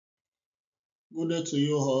Good day to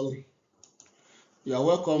you all. You are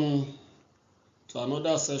welcome to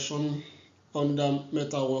another session under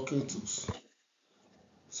Metalworking Tools.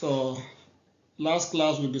 So, last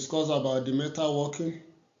class we discussed about the metalworking,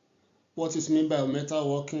 what is meant by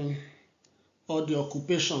metalworking, all the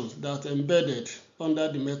occupations that are embedded under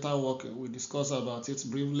the metalworking. We discussed about it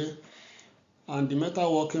briefly. And the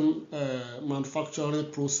metalworking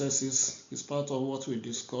manufacturing processes is part of what we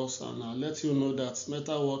discussed. And I'll let you know that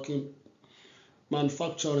metalworking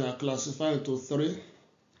manufacturing are classified into three: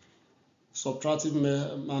 subtractive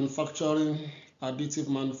manufacturing, additive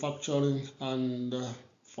manufacturing, and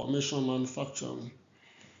formation manufacturing.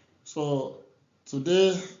 So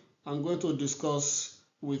today I'm going to discuss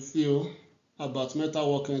with you about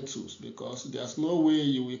metalworking tools, because there's no way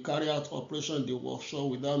you will carry out operation in the workshop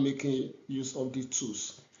without making use of the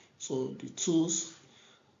tools. So the tools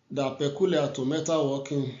that are peculiar to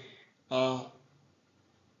metalworking are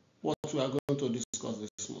what we are going to discuss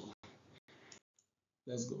this morning.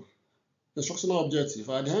 Let's go. Instructional objective.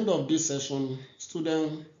 At the end of this session,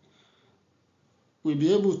 students will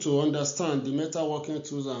be able to understand the metalworking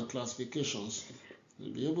tools and classifications.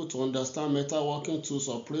 You'll be able to understand metalworking tools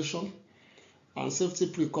operation and safety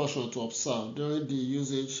precautions to observe during the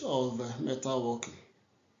usage of metalworking.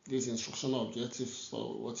 These instructional objectives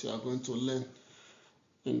for what you are going to learn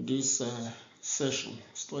in this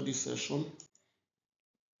study session.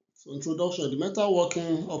 So introduction: the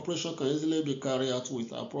metalworking operation can easily be carried out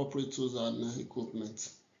with appropriate tools and equipment.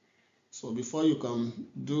 So before you can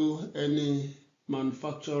do any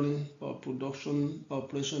manufacturing or production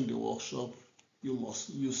operation in the workshop, you must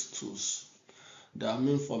use tools that are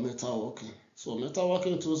meant for metalworking. So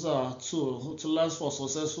metalworking tools are tools utilized for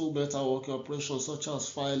successful metalworking operations such as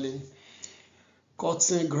filing,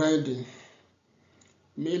 cutting, grinding,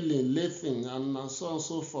 milling, lathing, and so on and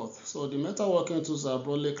so forth. So the metalworking tools are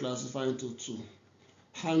broadly classified into two: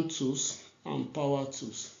 hand tools and power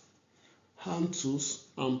tools. Hand tools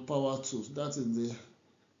and power tools. That is the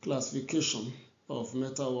classification of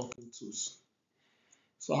metalworking tools.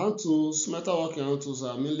 So hand tools, metalworking hand tools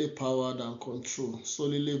are mainly powered and controlled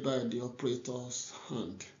solely by the operator's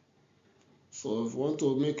hand. So if you want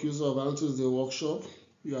to make use of hand tools in the workshop,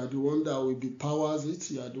 you are the one that will be powers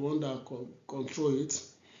it, you are the one that control it.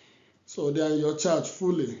 So they are in your charge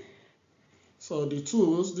fully. So these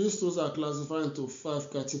tools are classified into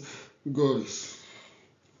 5 categories.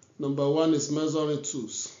 Number 1 is measuring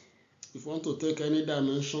tools. If you want to take any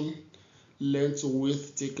dimension, length,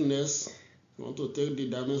 width, thickness, you want to take the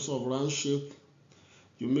dimension of round shape,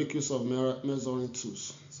 you make use of measuring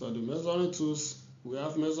tools. So the measuring tools, we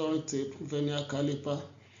have measuring tape, vernier caliper,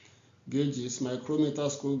 gauges, micrometer,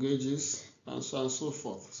 screw gauges, and so on and so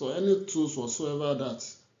forth. So any tools whatsoever that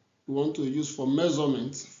you want to use for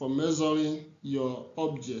measurement, for measuring your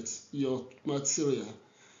object, your material,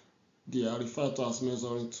 they are referred to as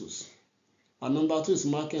measuring tools. And number 2 is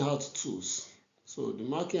marking out tools. So the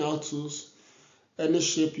marking out tools, any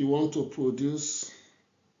shape you want to produce,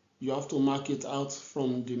 you have to mark it out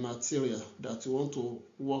from the material that you want to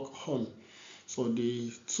work on. So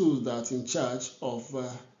the tools that are in charge of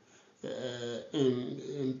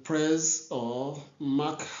impress or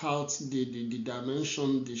mark out the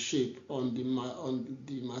dimension, the shape on the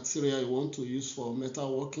material you want to use for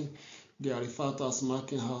metalworking, they are referred to as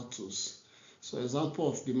marking out tools. So example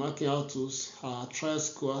of the marking out tools are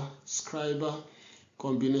tri-square, scriber,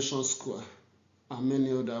 combination square, and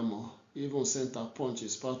many other more. Even center punch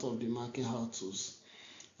is part of the marking out tools,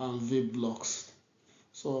 and V-blocks.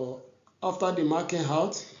 So after the marking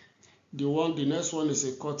out, the next one is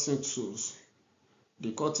a cutting tools.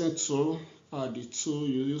 The cutting tool are the tool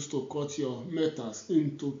you use to cut your metals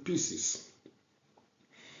into pieces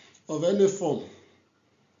of any form.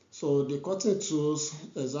 So the cutting tools,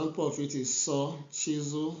 example of it is saw,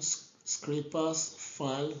 chisel, scrapers,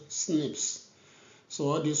 file, snips. So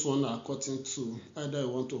all these ones are cutting tools. Either you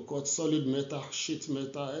want to cut solid metal, sheet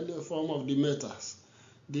metal, any form of the metals.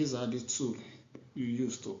 These are the tools you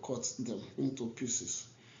use to cut them into pieces.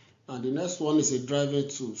 And the next one is a driving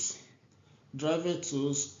tools. Driving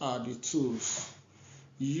tools are the tools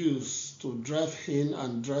used to drive in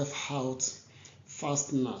and drive out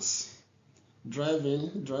fasteners.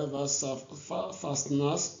 Drivers,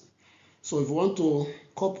 fasteners. So if you want to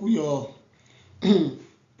couple your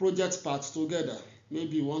project parts together,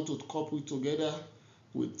 maybe you want to couple it together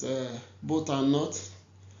with bolt and nut,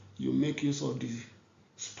 you make use of the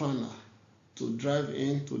spanner to drive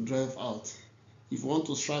in, to drive out. If you want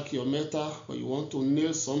to strike your metal, or you want to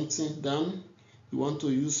nail something down, you want to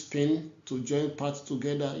use pin to join parts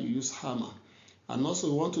together, you use hammer. And also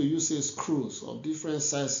you want to use screws of different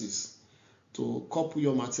sizes to couple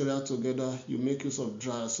your material together, you make use of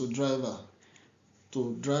driver. So driver,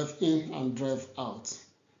 to drive in and drive out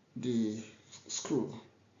the screw.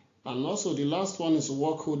 And also the last one is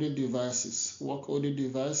work holding devices. Work holding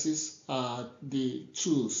devices are the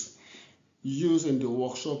tools used in the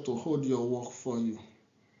workshop to hold your work for you.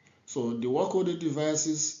 So the work holding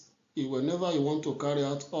devices, whenever you want to carry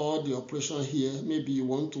out all the operation here, maybe you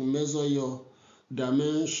want to measure your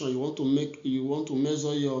dimension, you want to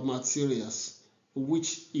measure your materials,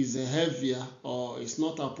 which is heavier or it's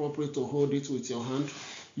not appropriate to hold it with your hand,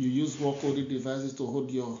 you use work holding devices to hold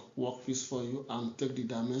your workpiece for you and take the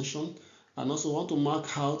dimension. And also want to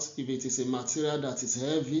mark out if it is a material that is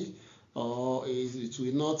heavy, or it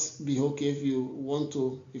will not be okay if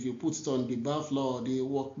you put it on the bar floor or the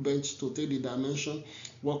workbench to take the dimension.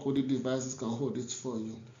 Work holding devices can hold it for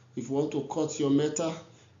you. If you want to cut your metal,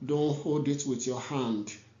 don't hold it with your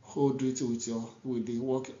hand. Hold it with the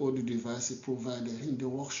work holding device provided in the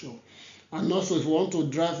workshop. And also, if you want to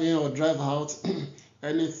drive in or drive out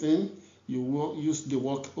anything, you will use the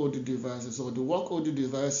work holding devices. So the work holding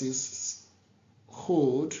devices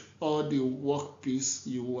hold all the workpiece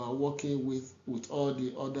you are working with all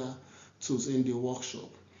the other tools in the workshop.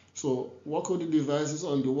 So work holding devices,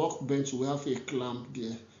 on the workbench, we have a clamp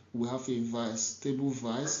there, we have a vise, table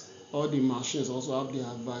vise. All the machines also have their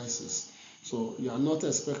vices. So you are not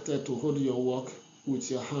expected to hold your work with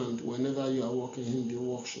your hand whenever you are working in the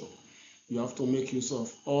workshop. You have to make use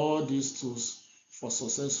of all these tools for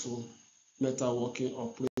successful metalworking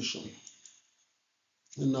operation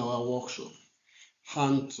in our workshop.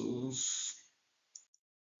 Hand tools.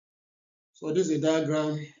 So this is a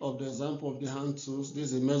diagram of the example of the hand tools.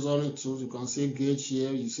 This is a measuring tool. You can see gauge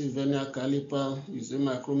here. You see vernier caliper. You see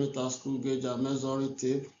micrometer, screw gauge, and measuring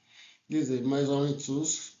tape. This is a measuring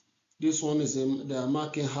tools. This one is they are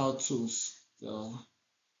marking out tools. So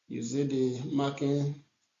you see the marking,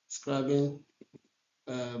 scribing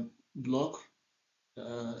block.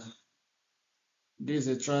 This is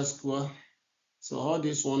a tri-square. So all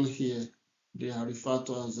this one here, they are referred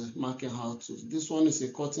to as a marking out tools. This one is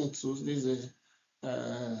a cutting tool. This is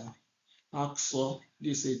a hacksaw.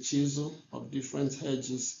 This is a chisel of different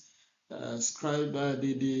edges. Scribe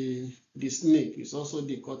the snake is also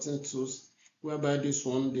the cutting tools, whereby this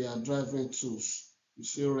one they are driving tools. You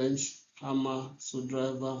see wrench, hammer,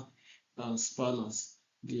 screwdriver, and spanners.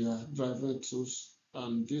 They are driving tools.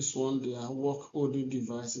 And this one they are work holding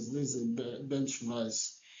devices. This is a bench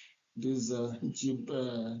vise. This is a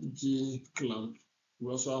G clamp.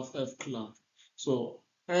 We also have F clamp. So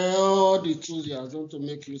all the tools you are going to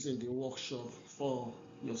make use in the workshop for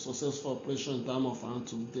your successful operation in terms of hand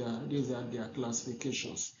tools, these are their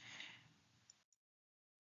classifications.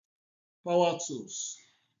 Power tools.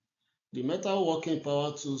 The metalworking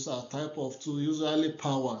power tools are a type of tool usually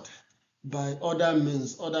powered by other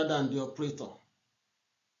means other than the operator.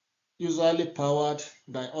 Usually powered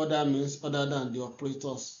by other means other than the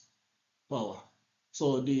operator's power.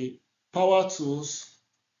 So the power tools,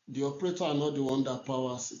 the operator are not the one that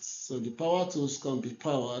powers it. So the power tools can be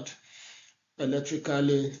powered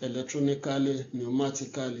electrically, electronically,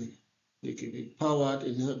 pneumatically. They can be powered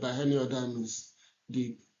by any other means.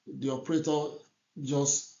 The operator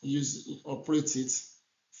just operates it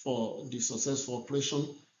for the successful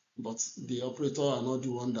operation, but the operator are not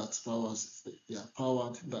the one that powers it. They are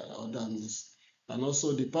powered by other means. And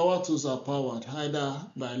also the power tools are powered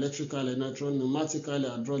either by electrical, pneumatically,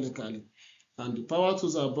 hydraulically. And the power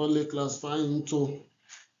tools are broadly classified into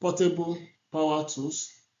portable power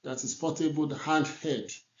tools, that is portable, the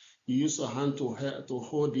handheld. You use your hand to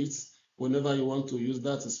hold it whenever you want to use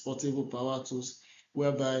that is portable power tools,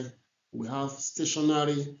 whereby we have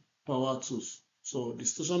stationary power tools. So the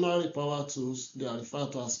stationary power tools, they are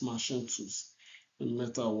referred to as machine tools in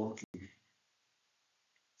metalworking.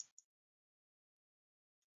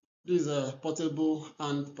 These are portable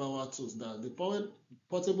hand power tools. The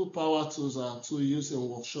portable power tools are tools used in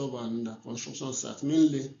workshop and construction sites,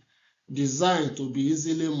 mainly designed to be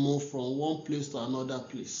easily moved from one place to another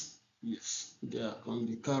place. Yes, they can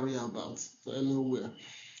be carried about anywhere.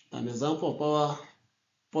 An example of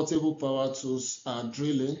portable power tools are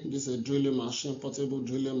drilling. This is a drilling machine, portable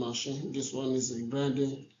drilling machine. This one is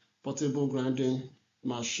a portable grinding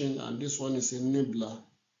machine, and this one is a nibbler.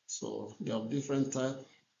 So they have different types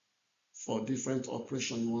for different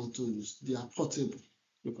operation you want to use. They are portable.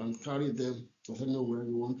 You can carry them to anywhere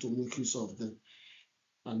you want to make use of them.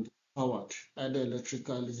 And powered either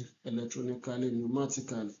electrically, electronically,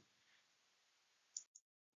 pneumatically.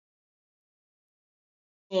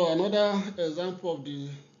 So another example of the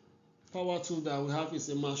power tool that we have is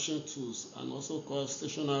a machine tools, and also called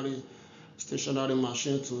stationary stationary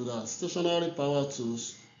machine tools. That stationary power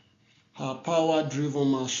tools are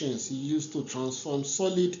power-driven machines used to transform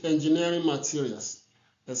solid engineering materials,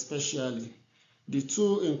 especially. The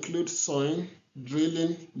tools include sawing,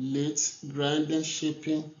 drilling, lathe, grinding,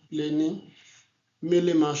 shaping, planing,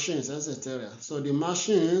 milling machines, etc. So the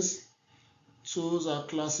machines tools are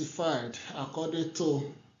classified according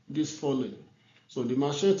to this following. So the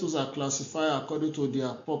machine tools are classified according to their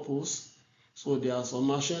purpose. So there are some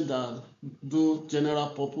machines that do general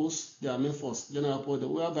purpose. They are made for general purpose,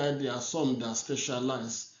 whereby there are some that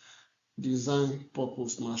specialize design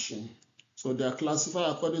purpose machine. So they are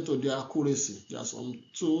classified according to their accuracy. There are some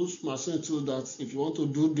tools, machine tools that if you want to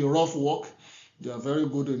do the rough work, they are very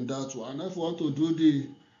good in that one. And if you want to do the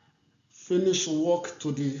finish work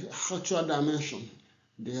to the actual dimension,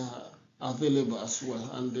 they are available as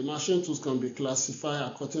well. And the machine tools can be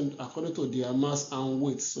classified according to their mass and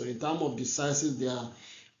weight. So in terms of the sizes, they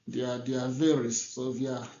are varies. So if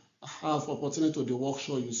you have opportunity to the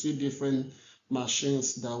workshop, you see different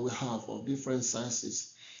machines that we have of different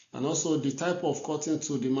sizes. And also the type of cutting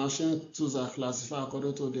tool, the machine tools are classified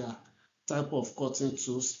according to their type of cutting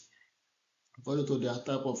tools. According to their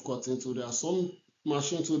type of cutting tool, there are some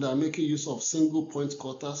machine tools that are making use of single point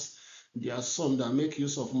cutters. There are some that make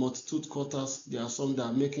use of multi-tooth cutters. There are some that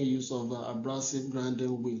are making use of abrasive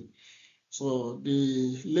grinding wheel. So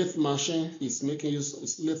the lathe machine is making use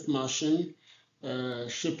of lathe machine,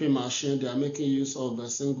 shaping machine. They are making use of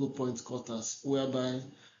single point cutters, whereby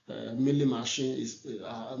milling machines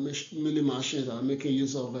are making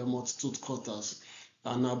use of multi-tooth cutters.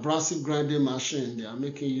 And abrasive grinding machine, they are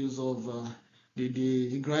making use of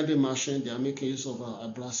the grinding machine. They are making use of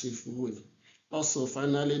abrasive wheel. Also,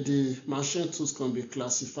 finally, the machine tools can be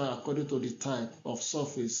classified according to the type of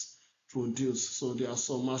surface produced. So there are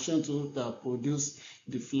some machine tools that produce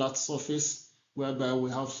the flat surface, whereby we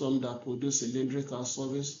have some that produce cylindrical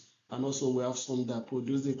surface, and also we have some that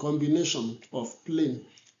produce the combination of plane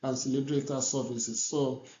and cylindrical surfaces.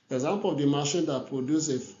 So example of the machine that produce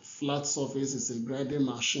a flat surface is a grinding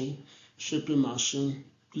machine, shaping machine,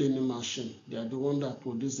 planing machine. They are the one that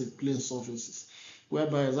produce the plane surfaces.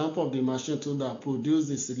 Whereby example of the machine tool that produce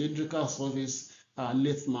the cylindrical surface are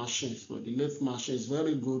lathe machine. So the lathe machine is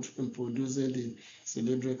very good in producing the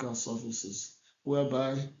cylindrical surfaces.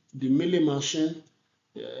 Whereby the milling machine,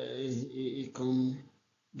 it can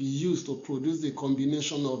be used to produce the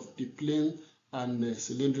combination of the plane and the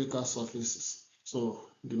cylindrical surfaces. So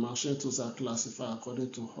the machine tools are classified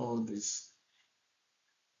according to all this.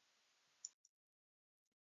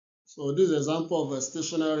 So this example of a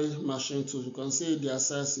stationary machine tool, you can see their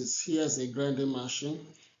sizes. Here is a grinding machine.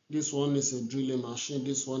 This one is a drilling machine.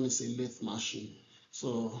 This one is a lathe machine.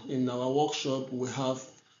 So in our workshop, we have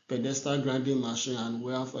pedestal grinding machine and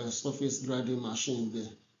we have a surface grinding machine there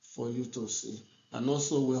for you to see. And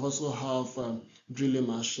also we also have drilling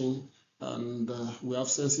machine, and we have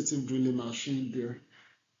sensitive drilling machine there.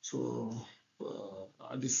 So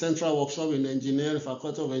at the central workshop in engineering,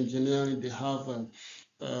 faculty of engineering, they have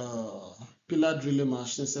pillar drilling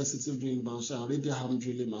machine, sensitive drilling machine, and radial arm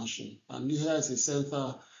drilling machine. And here is a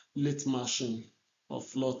center lathe machine of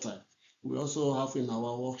floor type. We also have in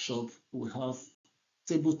our workshop, we have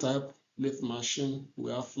table type lathe machine,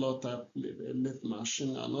 we have floor type lathe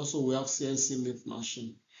machine, and also we have CNC lathe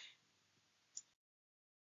machine.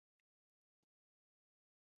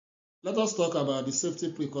 Let us talk about the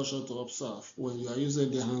safety precaution to observe when you are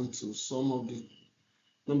using the hand tools. Some of the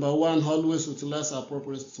Number one, always utilize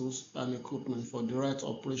appropriate tools and equipment for the right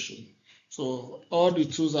operation. So all the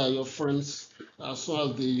tools are your friends as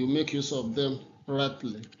well as you make use of them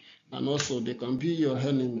rightly. And also they can be your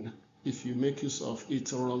enemy if you make use of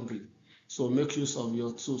it wrongly. So make use of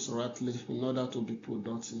your tools rightly in order to be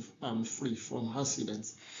productive and free from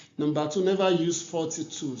accidents. Number two, never use faulty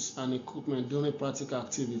tools and equipment during practical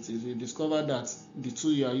activities. If you discover that the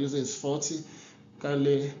tool you are using is faulty,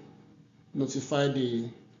 kindly notify the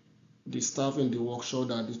staff in the workshop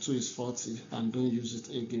that the tool is faulty and don't use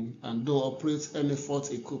it again, and don't operate any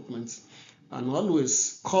faulty equipment. And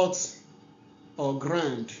always cut or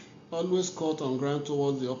grind, always cut and grind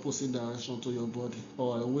towards the opposite direction to your body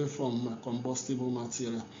or away from combustible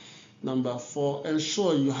material. Number four,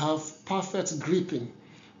 ensure you have perfect gripping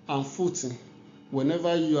and footing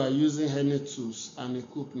whenever you are using any tools and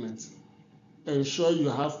equipment. Ensure you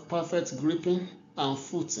have perfect gripping and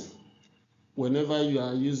footing whenever you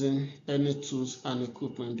are using any tools and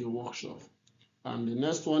equipment in the workshop. And the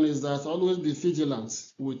next one is that always be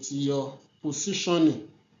vigilant with your positioning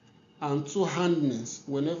and two-handedness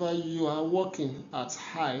whenever you are working at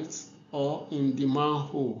height or in the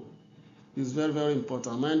manhole. It's very, very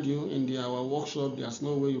important. Mind you, in our workshop, there's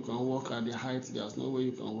no way you can work at the height. There's no way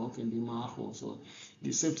you can work in the manhole. So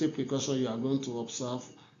the safety precaution you are going to observe.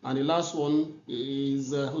 And the last one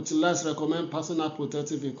is utilize recommend personal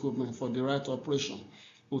protective equipment for the right operation.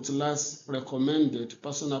 Utilize recommended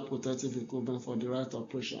personal protective equipment for the right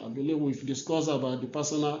operation. I believe we've discussed about the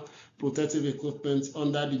personal protective equipment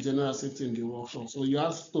under the general safety in the workshop. So you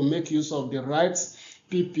have to make use of the right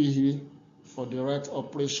PPE for the right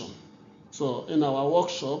operation. So in our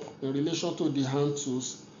workshop, in relation to the hand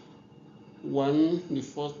tools, 1, the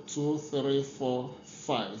 4, 2, 3, 4,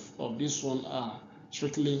 5 of this one are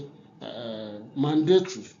strictly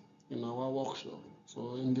mandatory in our workshop.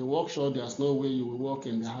 So in the workshop, there's no way you will work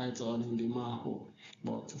in the height or in the manhole.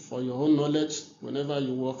 But for your own knowledge, whenever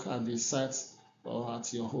you work at the site or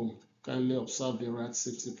at your home, kindly observe the right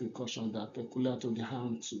safety precautions that are peculiar to the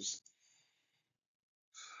hand tools.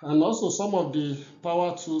 And also some of the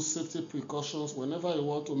power tools safety precautions, whenever you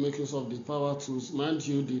want to make use of the power tools, mind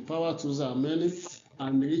you, the power tools are many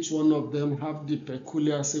and each one of them have the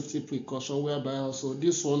peculiar safety precaution, whereby also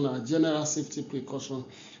this one are general safety precaution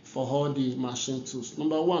for all the machine tools.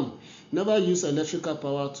 Number 1, never use electrical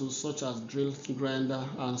power tools such as drill, grinder,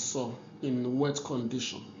 and saw in wet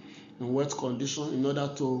condition. In wet condition, in order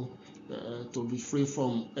to be free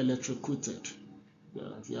from electrocuted.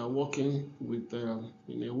 If you are working with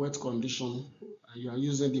in a wet condition, you are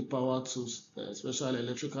using the power tools, especially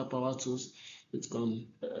electrical power tools, it can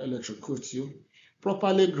electrocute you.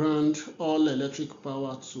 Properly ground all electric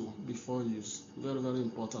power tool before use. Very, very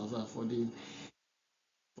important for the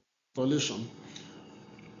installation.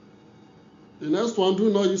 The next one,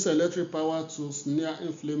 do not use electric power tools near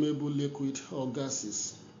inflammable liquid or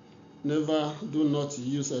gases. Never do not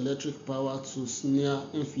use electric power tools near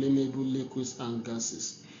inflammable liquids and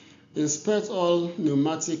gases. Inspect all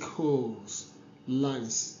pneumatic hoses,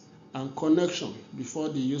 lines, and connection before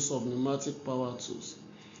the use of pneumatic power tools.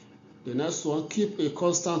 The next one, keep a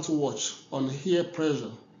constant watch on air pressure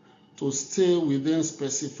to stay within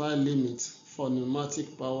specified limits for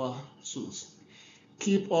pneumatic power tools.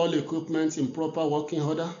 Keep all equipment in proper working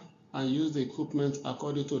order and use the equipment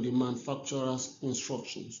according to the manufacturer's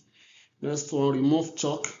instructions. Next one, remove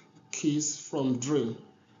chalk keys from drill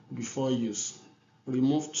before use.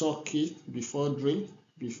 Remove chalk key from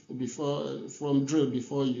drill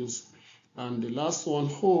before use. And the last one,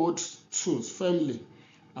 hold tools firmly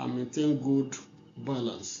and maintain good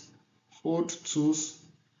balance. Hold tools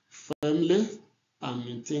firmly and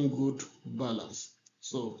maintain good balance.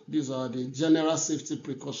 So these are the general safety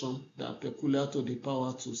precautions that are peculiar to the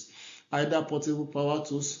power tools, either portable power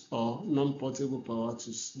tools or non-portable power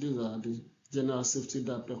tools. These are the general safety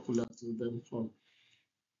that are peculiar to them.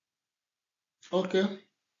 Okay,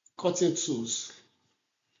 cutting tools.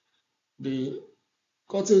 The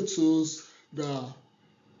cutting tools that are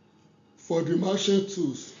for the machine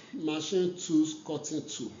tools, cutting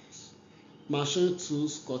tools, machine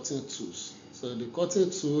tools, cutting tools. So the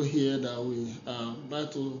cutting tool here that we are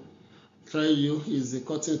about to try you is the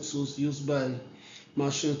cutting tools used by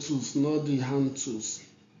machine tools, not the hand tools.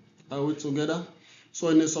 Are we together? So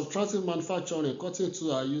in a subtractive manufacturing, cutting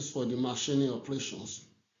tools are used for the machining operations.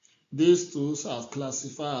 These tools are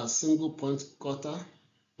classified as single point cutter,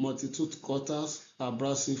 multi-tooth cutters,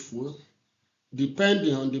 abrasive wheel,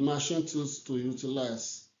 depending on the machine tools to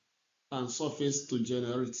utilize and surface to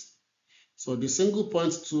generate. So the single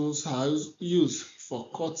point tools are used for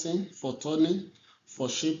cutting, for turning, for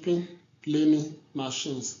shaping, planing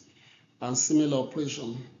machines and similar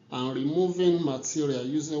operation, and removing material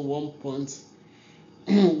using one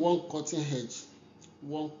cutting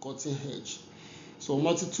edge. So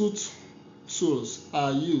multi-tooth tools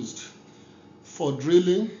are used for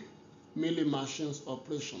drilling, milling machines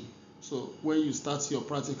operation. So when you start your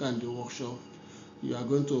practical in the workshop, you are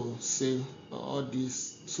going to see all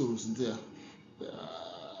these tools there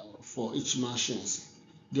for each machines.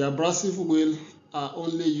 The abrasive wheel are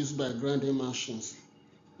only used by grinding machines.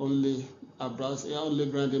 Only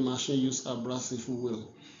grinding machine use abrasive wheel.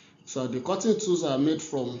 So the cutting tools are made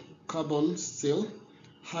from carbon steel,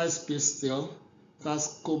 high-speed steel,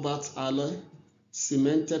 cast cobalt alloy,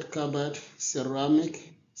 cemented carbide, ceramic,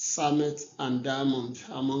 cermet, and diamond,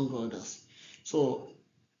 among others. So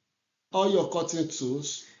all your cutting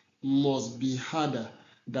tools must be harder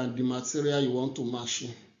than the material you want to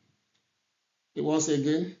machine. Once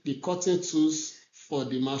again, the cutting tools for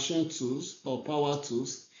the machine tools or power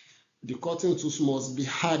tools, the cutting tools must be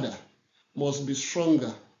harder, must be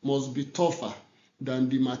stronger, must be tougher than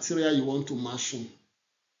the material you want to machine.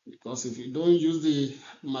 Because if you don't use the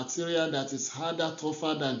material that is harder,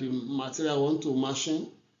 tougher than the material you want to machine,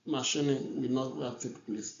 machining will not take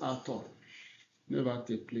place at all. never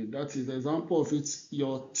take place. That is the example of it.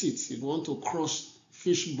 Your teeth, if you want to crush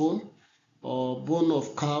fish bone or bone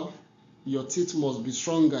of cow, your teeth must be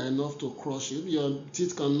stronger enough to crush it. If your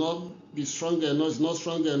teeth cannot be strong enough, it's not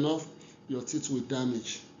strong enough, your teeth will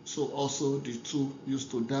damage. So also the tool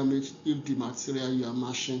used to damage if the material you are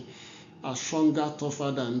mashing are stronger,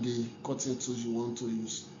 tougher than the cutting tools you want to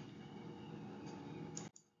use.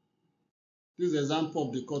 This is an example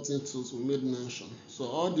of the cutting tools we made mention. So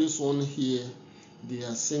all this one here, they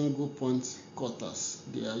are single point cutters.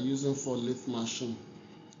 They are using for lathe machine.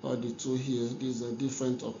 All the two here, these are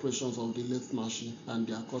different operations of the lathe machine and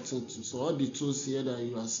they are cutting tools. So all the tools here that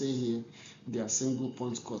you are seeing here, they are single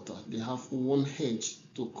point cutter. They have one edge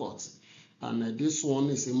to cut. And this one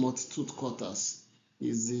is a multi-tooth cutters.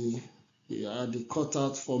 Is the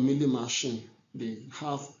cutout for milling machine. They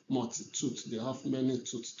have multi-tooth. They have many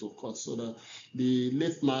tooths to cut. So that the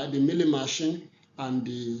milling machine and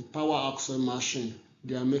the power axle machine,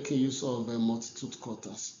 they are making use of multi-tooth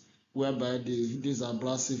cutters, whereby these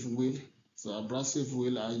abrasive wheel. So abrasive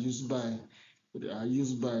wheel are used by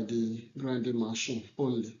the grinding machine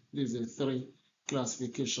only. This is a 3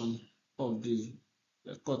 classification of the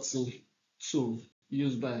cutting tool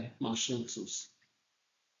used by machine tools.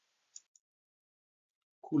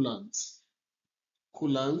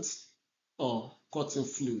 Coolant or cutting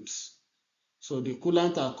fluids. So the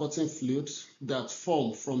coolant are cutting fluids that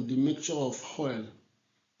form from the mixture of oil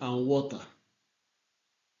and water.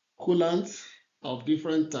 Coolant of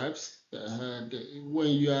different types. When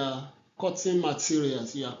you are cutting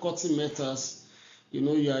materials, you are cutting metals,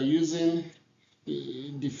 you are using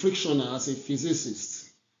the frictional as a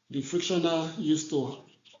physicist. The frictional used to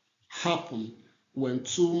happen when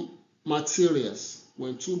two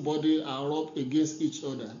bodies are rubbed against each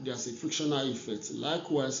other. There's a frictional effect.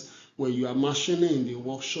 Likewise, when you are machining in the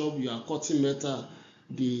workshop, you are cutting metal,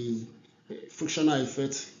 the frictional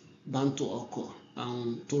effect bound to occur.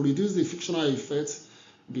 And to reduce the frictional effect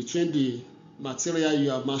between the material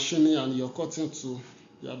you are machining and your cutting tool,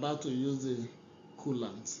 you are about to use the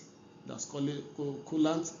coolant. That's called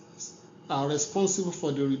coolant. Are responsible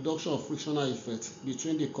for the reduction of frictional effect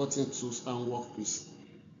between the cutting tools and workpiece.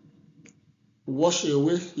 It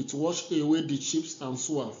washes away the chips and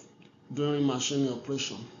swath during machining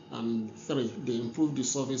operation. And 3, they improve the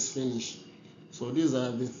surface finish. So these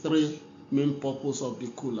are the 3 main purposes of the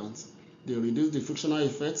coolant. They reduce the frictional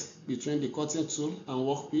effect between the cutting tool and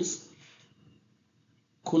workpiece.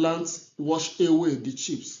 Coolant wash away the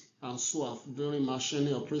chips and swath during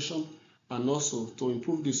machining operation, and also to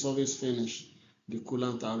improve the surface finish. The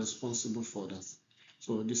coolant are responsible for that.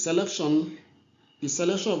 So the selection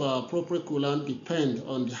of our appropriate coolant depends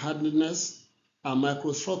on the hardness and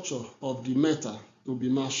microstructure of the metal to be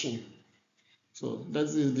machined. So that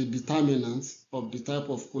is the determinant of the type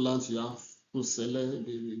of coolant you have to select.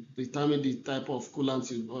 Determine the type of coolant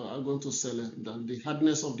you are going to select, the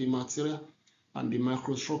hardness of the material and the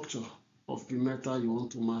microstructure of the metal you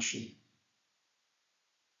want to machine.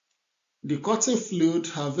 The cutting fluid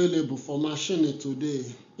available for machining today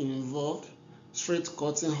involved straight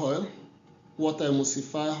cutting oil, water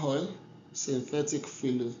emulsifier oil, synthetic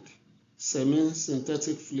fluid,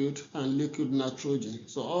 semi-synthetic fluid, and liquid nitrogen.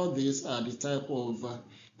 So all these are the type of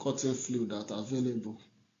cutting fluid that are available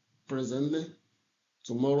presently.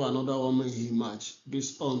 Tomorrow another one may emerge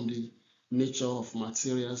based on the nature of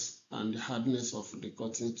materials and the hardness of the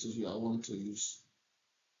cutting tool you want to use.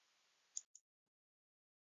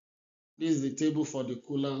 This is the table for the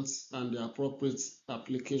coolants and the appropriate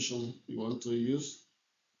application you want to use.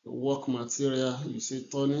 The work material, you see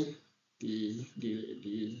turning, the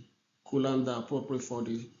coolant that appropriate for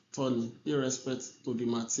the turning, irrespective to the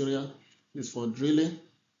material, is for drilling,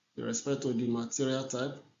 irrespective to the material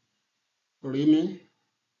type, reaming,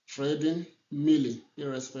 threading, milling,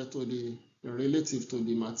 irrespective to the relative to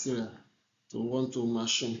the material to want to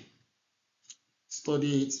machine.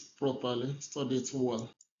 Study it properly, study it well,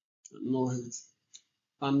 know it.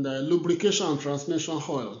 And lubrication and transmission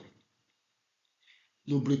oil.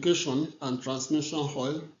 Lubrication and transmission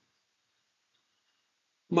oil.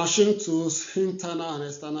 Machine tools, internal and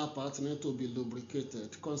external parts need to be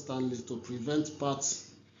lubricated constantly to prevent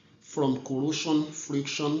parts from corrosion,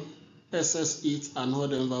 friction, excess heat, and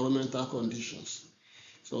other environmental conditions.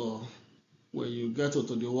 So when you get to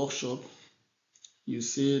the workshop, you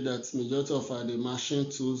see that majority of the machine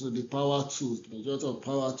tools, the power tools, majority of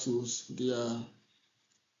power tools,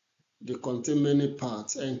 they contain many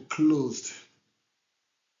parts enclosed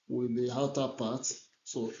with the outer part.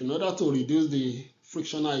 So in order to reduce the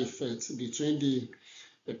frictional effect between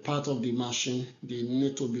the part of the machine, they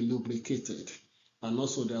need to be lubricated. And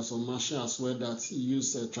also there are some machines as well that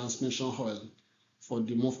use transmission oil for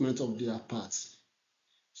the movement of their parts.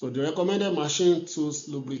 So the recommended machine tools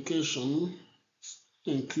lubrication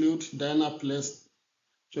include Dynaplex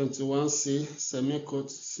 21C, Semicoat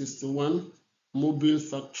 61, Mobile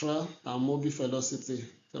Factura, and Mobile Velocity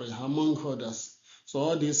 3, among others. So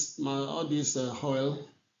all these oil,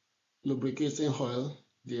 lubricating oil,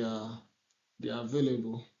 they are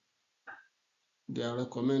available. They are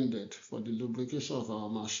recommended for the lubrication of our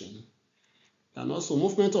machine. And also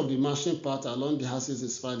movement of the machine part along the axis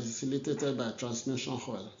is facilitated by transmission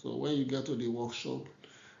oil. So when you get to the workshop,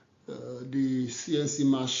 the CNC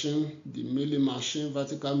machine, the milling machine,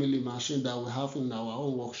 vertical milling machine that we have in our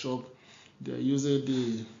own workshop, they're using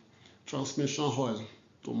the transmission oil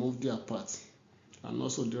to move their parts. And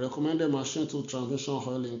also the recommended machine to transmission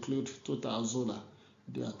oil include Total Azola,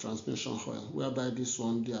 their transmission oil, whereby this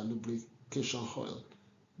one, their lubrication oil.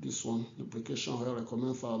 This one, lubrication oil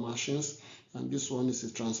recommended for our machines, and this one is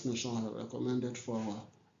a transmission oil recommended for our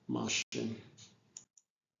machine.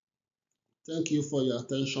 Thank you for your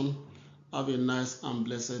attention. Have a nice and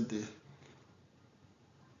blessed day.